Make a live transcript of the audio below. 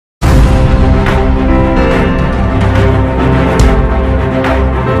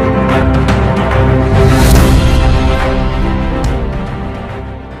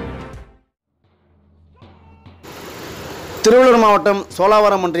திருவள்ளூர் மாவட்டம்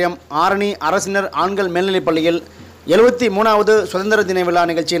சோழாவரம் ஒன்றியம் ஆரணி அரசினர் ஆண்கள் மேல்நிலைப் பள்ளியில் 73வது சுதந்திர தின விழா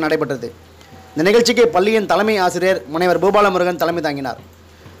நிகழ்ச்சி நடைபெற்றது. இந்த நிகழ்ச்சிக்கு பள்ளியின் தலைமை ஆசிரியர் முனைவர் பூபாலமுருகன் தலைமை தாங்கினார்.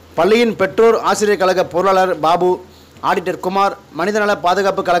 பள்ளியின் பெற்றோர் ஆசிரியர் கழக பொருளாளர் பாபு, ஆடிட்டர் குமார், மனிதநல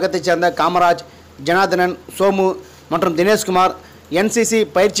பாதுகாப்பு கழகத்தைச் சேர்ந்த காமராஜ், ஜனார்தனன், சோமு மற்றும் தினேஷ்குமார், NCC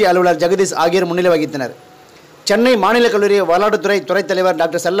பயிற்சி அலுவலர் ஜெகதீஷ் ஆகியோர் முன்னிலை வகித்தனர். சென்னை மாநில கல்லூரி வரலாற்றுத்துறை துறைத் தலைவர்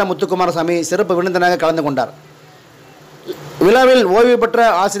டாக்டர் செல்ல முத்துக்குமாரசாமி சிறப்பு விருந்தினராக கலந்து கொண்டார். விழாவில் ஓய்வு பெற்ற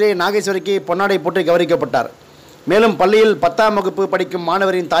ஆசிரியர் நாகேஸ்வரிக்கு பொன்னாடை போட்டு கௌரவிக்கப்பட்டார். மேலும் பள்ளியில் 10ஆம் வகுப்பு படிக்கும்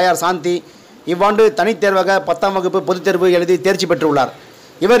மாணவரின் தாயார் சாந்தி இவ்வாண்டு தனித் தேர்வாக 10ஆம் வகுப்பு பொதுத் தேர்வு எழுதி தேர்ச்சி பெற்றுள்ளார்.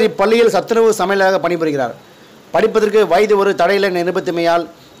 இவர் இப்பள்ளியில் சத்துணவு சமையலாக பணிபுரிகிறார். படிப்பதற்கு வயது ஒரு தடையில்லை நிரூபித்தமையால்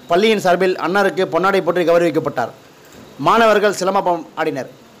பள்ளியின் சார்பில் அன்னாருக்கு பொன்னாடை போட்டு கௌரவிக்கப்பட்டார். மாணவர்கள் சிலம்பம்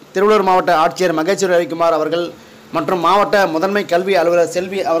ஆடினர். திருவள்ளூர் மாவட்ட ஆட்சியர் மகேஸ்வரி ரவிக்குமார் அவர்கள் மற்றும் மாவட்ட முதன்மை கல்வி அலுவலர்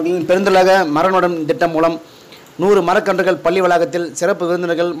செல்வி அவர்களின் பெருந்தலாக மரநடும் திட்டம் மூலம் 100 மரக்கன்றுகள் பள்ளி வளாகத்தில் சிறப்பு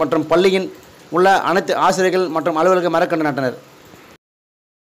விருந்தினர்கள் மற்றும் பள்ளியின் உள்ள அனைத்து ஆசிரியர்கள் மற்றும் அலுவலர்கள் மரக்கன்று நட்டனர்.